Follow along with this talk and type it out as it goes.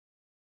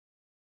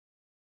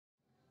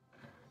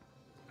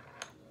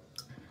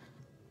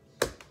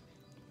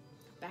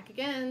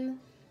again.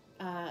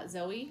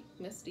 Zoe,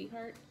 Miss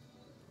Dehart,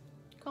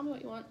 call me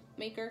what you want,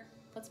 maker.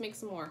 Let's make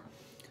some more.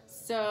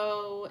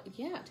 So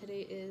yeah,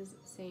 today is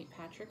St.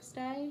 Patrick's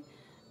Day,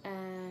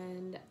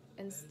 and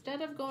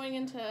instead of going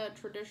into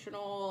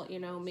traditional, you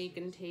know, make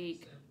and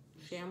take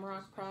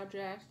shamrock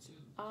project,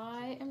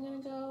 I am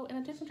gonna go in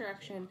a different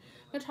direction.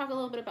 I'm gonna talk a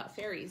little bit about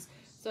fairies.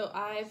 So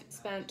I've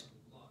spent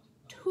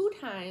 2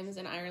 times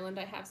in Ireland.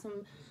 I have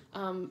some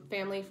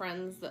family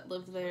friends that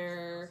live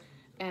there,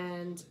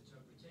 and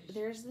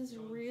there's this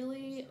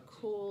really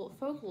cool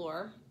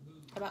folklore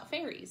about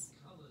fairies.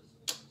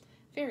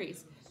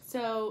 Fairies.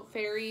 So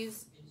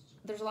fairies,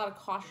 there's a lot of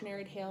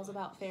cautionary tales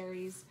about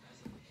fairies.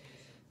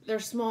 They're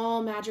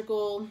small,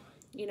 magical,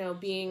 you know,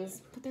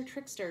 beings, but they're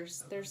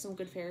tricksters. There's some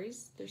good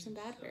fairies, there's some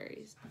bad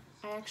fairies.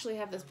 I actually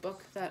have this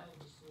book that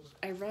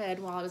I read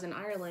while I was in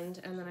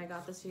Ireland, and then I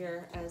got this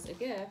here as a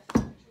gift.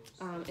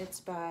 It's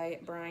by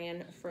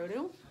Brian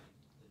Frodo,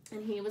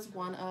 and he was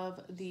one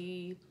of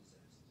the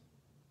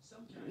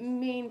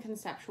main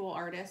conceptual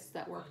artists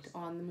that worked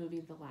on the movie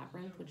The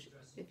Labyrinth, which,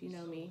 if you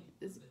know me,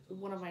 is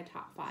one of my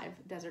top 5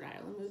 desert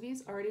island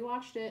movies. Already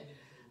watched it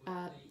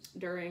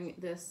during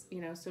this,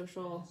 you know,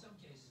 social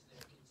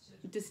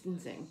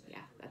distancing.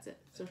 Yeah, that's it,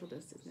 social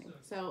distancing.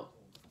 So,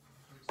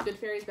 good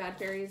fairies, bad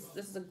fairies.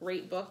 This is a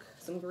great book,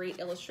 some great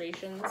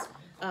illustrations.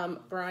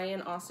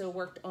 Brian also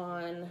worked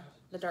on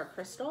The Dark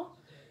Crystal,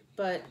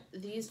 but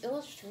these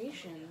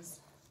illustrations,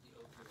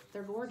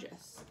 they're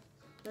gorgeous.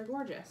 They're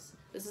gorgeous.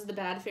 This is the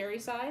bad fairy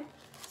side,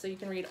 so you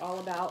can read all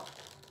about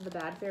the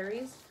bad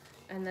fairies.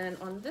 And then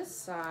on this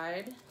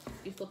side,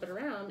 if you flip it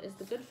around, is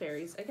the good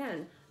fairies.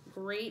 Again,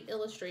 great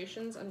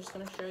illustrations. I'm just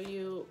going to show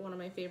you one of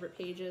my favorite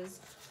pages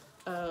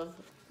of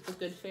the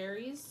good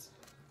fairies.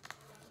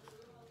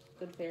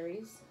 Good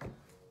fairies.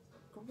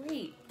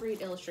 Great,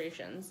 great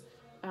illustrations.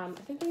 I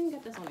think you can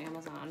get this on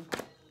Amazon.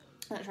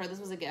 I'm not sure, this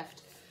was a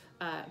gift.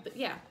 But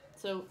yeah,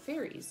 so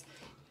fairies.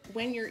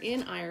 When you're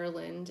in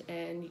Ireland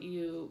and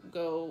you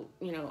go,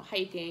 you know,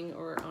 hiking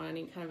or on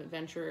any kind of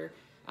adventure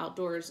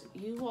outdoors,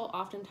 you will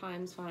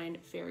oftentimes find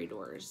fairy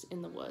doors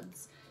in the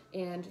woods.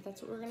 And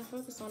that's what we're going to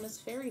focus on, is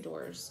fairy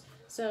doors.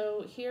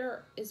 So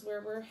here is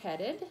where we're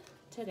headed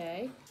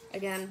today.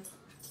 Again,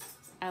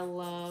 I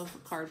love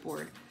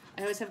cardboard.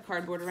 I always have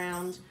cardboard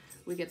around.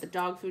 We get the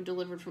dog food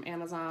delivered from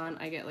Amazon.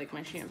 I get like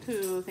my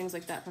shampoo, things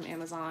like that from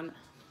Amazon.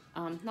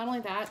 Not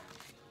only that,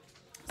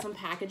 some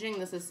packaging.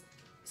 This is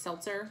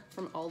seltzer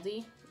from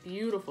Aldi.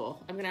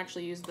 Beautiful. I'm gonna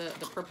actually use the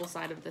purple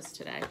side of this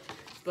today.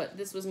 But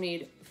this was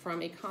made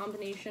from a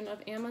combination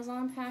of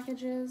Amazon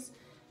packages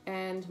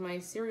and my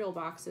cereal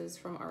boxes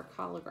from our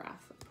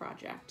Collagraph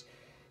project.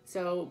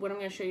 So what I'm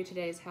gonna show you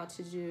today is how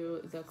to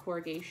do the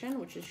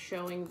corrugation, which is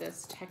showing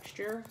this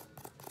texture.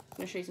 I'm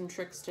gonna show you some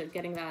tricks to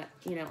getting that,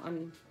 you know,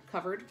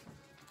 uncovered.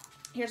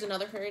 Here's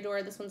another fairy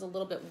door. This one's a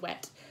little bit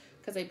wet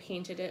because I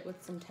painted it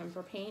with some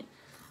tempera paint.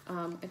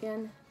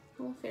 Again,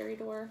 little fairy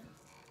door.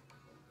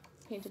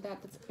 Painted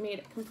that. That's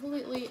made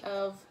completely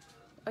of,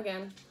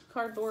 again,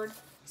 cardboard.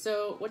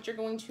 So what you're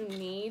going to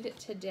need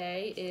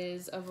today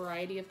is a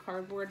variety of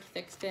cardboard,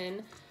 thick,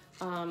 thin,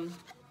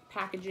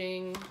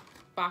 packaging,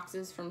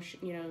 boxes from,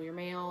 you know, your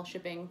mail,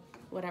 shipping,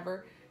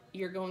 whatever.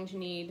 You're going to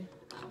need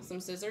some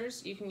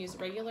scissors. You can use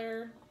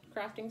regular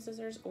crafting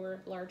scissors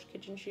or large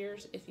kitchen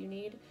shears if you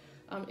need.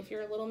 If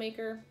you're a little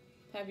maker,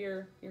 have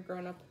your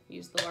grown-up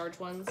use the large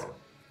ones.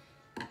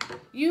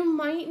 You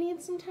might need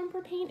some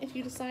tempera paint if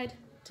you decide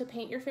to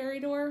paint your fairy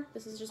door.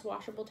 This is just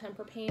washable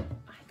tempera paint.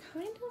 I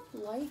kind of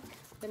like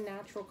the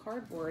natural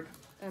cardboard,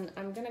 and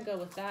I'm gonna go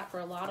with that for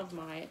a lot of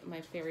my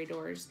fairy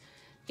doors.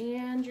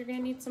 And you're gonna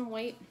need some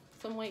white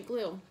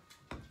glue.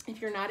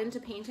 If you're not into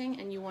painting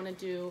and you want to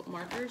do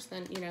markers,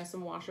 then, you know,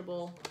 some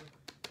washable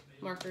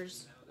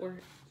markers or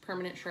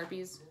permanent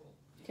Sharpies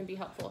can be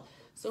helpful.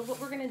 So what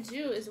we're gonna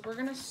do is we're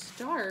gonna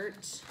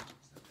start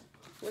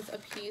with a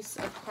piece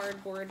of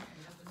cardboard.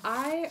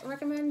 I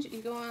recommend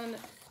you go on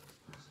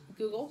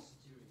Google,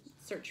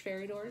 search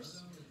fairy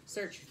doors,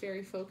 search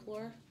fairy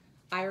folklore,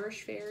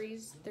 Irish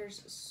fairies.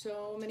 There's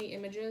so many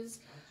images.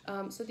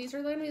 So these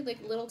are literally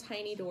like little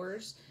tiny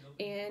doors,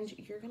 and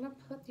you can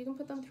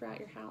put them throughout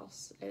your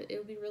house. It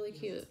would be really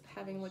cute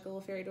having like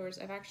little fairy doors.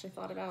 I've actually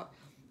thought about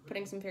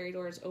putting some fairy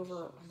doors over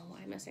on the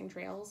Why Missing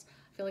Trails.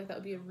 I feel like that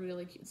would be a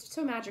really cute, it's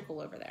so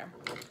magical over there.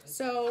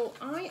 So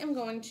I am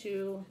going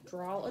to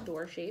draw a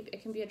door shape.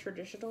 It can be a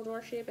traditional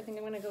door shape. I think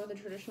I'm gonna go with a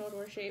traditional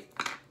door shape.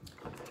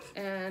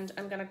 And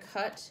I'm gonna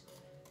cut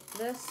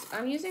this.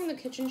 I'm using the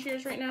kitchen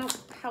shears right now.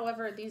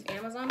 However, these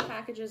Amazon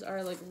packages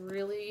are like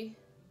really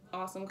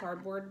awesome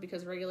cardboard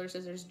because regular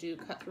scissors do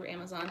cut through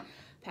Amazon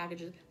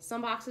packages.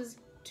 Some boxes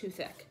too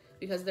thick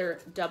because they're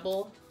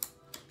double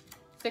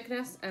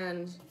thickness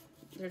and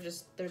they're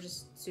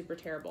just super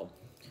terrible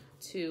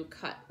to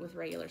cut with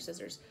regular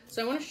scissors.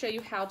 So I want to show you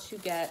how to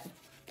get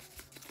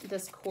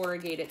this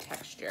corrugated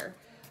texture.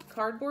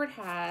 Cardboard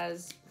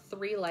has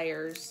 3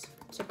 layers,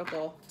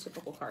 typical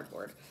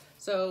cardboard.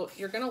 So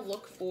you're gonna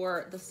look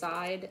for the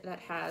side that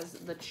has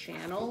the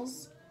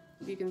channels.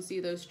 You can see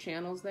those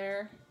channels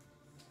there.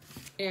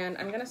 And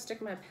I'm gonna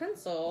stick my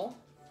pencil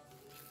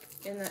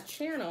in that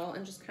channel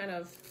and just kind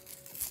of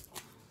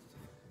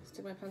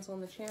stick my pencil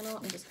in the channel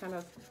and just kind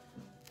of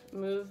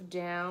move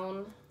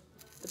down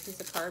the piece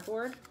of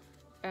cardboard,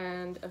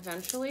 and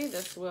eventually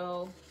this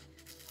will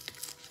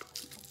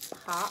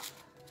pop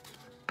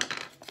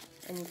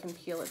and you can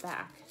peel it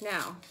back.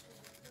 Now,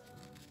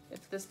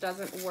 if this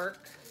doesn't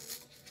work,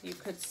 you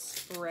could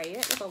spray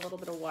it with a little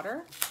bit of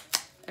water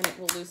and it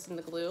will loosen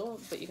the glue,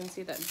 but you can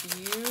see that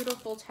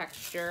beautiful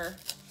texture.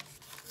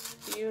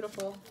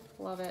 Beautiful,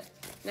 love it.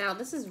 Now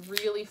this is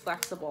really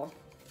flexible.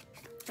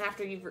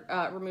 After you've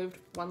removed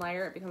one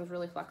layer, it becomes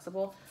really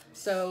flexible.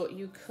 So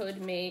you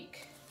could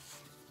make,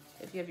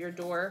 if you have your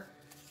door,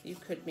 you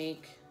could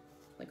make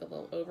like a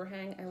little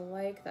overhang. I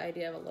like the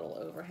idea of a little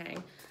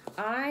overhang.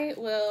 I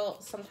will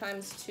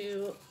sometimes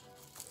too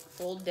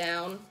fold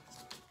down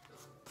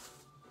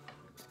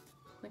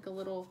like a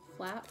little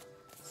flap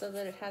so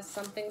that it has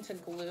something to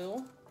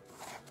glue.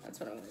 That's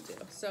what I'm gonna do.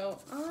 So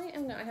I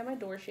have my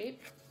door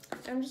shape.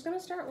 I'm just gonna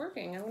start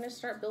working. I'm gonna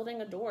start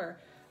building a door.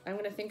 I'm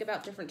gonna think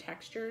about different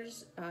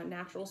textures.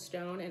 Natural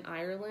stone in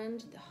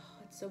Ireland. Oh,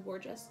 it's so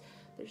gorgeous.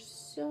 There's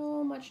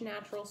so much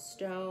natural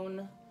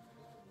stonework.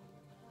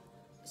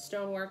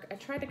 I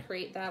tried to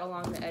create that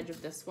along the edge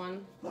of this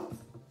one.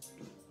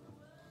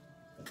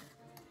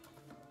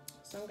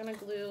 So I'm gonna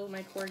glue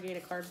my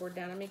corrugated cardboard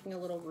down. I'm making a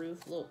little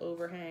roof, a little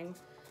overhang.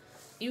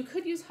 You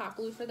could use hot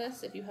glue for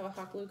this if you have a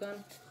hot glue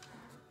gun.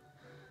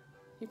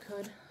 You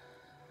could.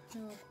 A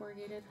little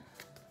corrugated.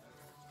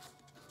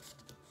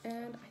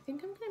 And I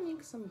think I'm gonna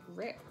make some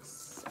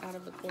bricks out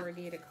of the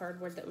corrugated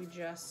cardboard that we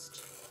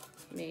just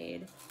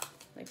made.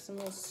 Like some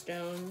little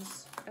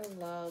stones. I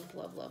love,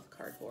 love, love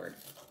cardboard.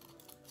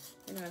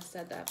 I know I've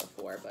said that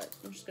before, but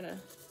I'm just gonna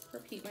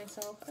repeat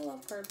myself. I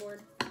love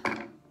cardboard.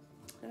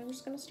 And I'm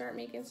just gonna start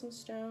making some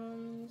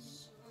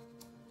stones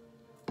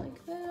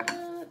like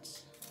that.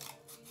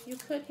 You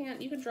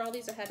could draw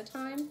these ahead of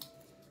time.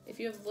 If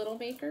you have little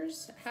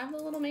makers, have the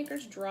little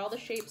makers draw the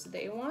shapes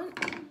they want,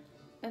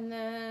 and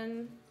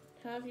then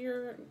have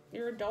your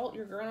adult,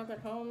 your grown-up at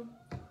home,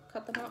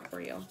 cut them out for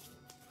you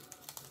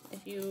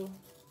if you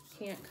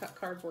can't cut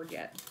cardboard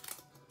yet.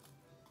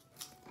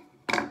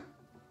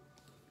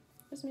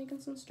 Just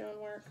making some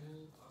stonework.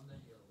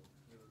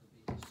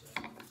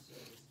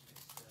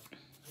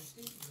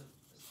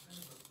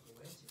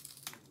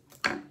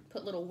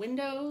 Put little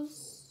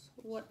windows,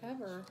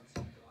 whatever.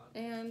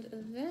 And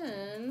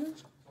then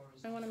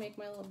I want to make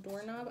my little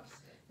doorknob.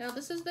 Now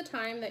this is the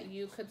time that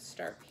you could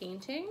start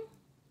painting.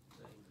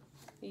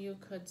 You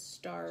could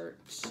start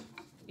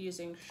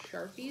using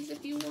Sharpies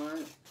if you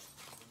want.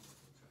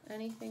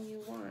 Anything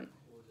you want.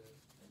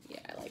 Yeah,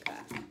 I like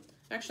that. I'm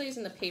actually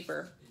using the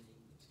paper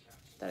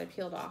that I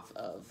peeled off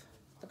of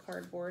the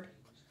cardboard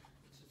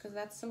because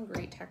that's some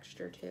great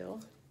texture too.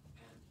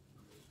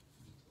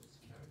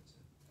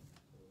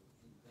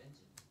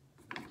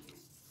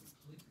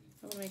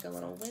 I'm gonna make a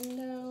little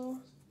window.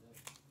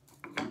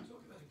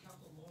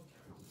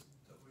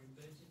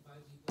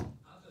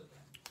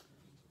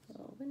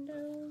 Little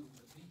window.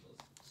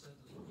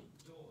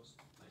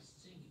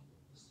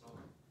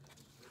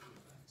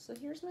 So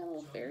here's my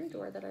little fairy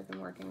door that I've been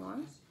working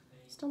on.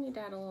 Still need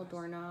to add a little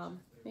doorknob,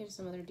 maybe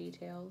some other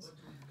details.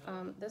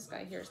 This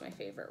guy here is my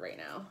favorite right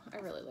now. I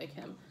really like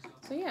him.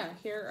 So yeah,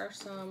 here are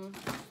some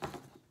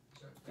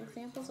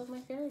examples of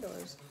my fairy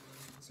doors.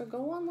 So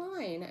go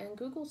online and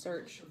Google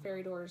search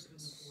fairy doors.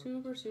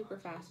 Super, super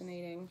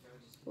fascinating.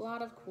 A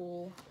lot of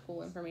cool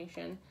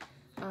information.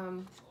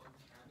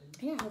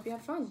 Yeah, I hope you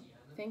have fun.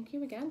 Thank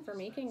you again for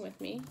making with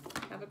me.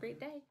 Have a great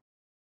day.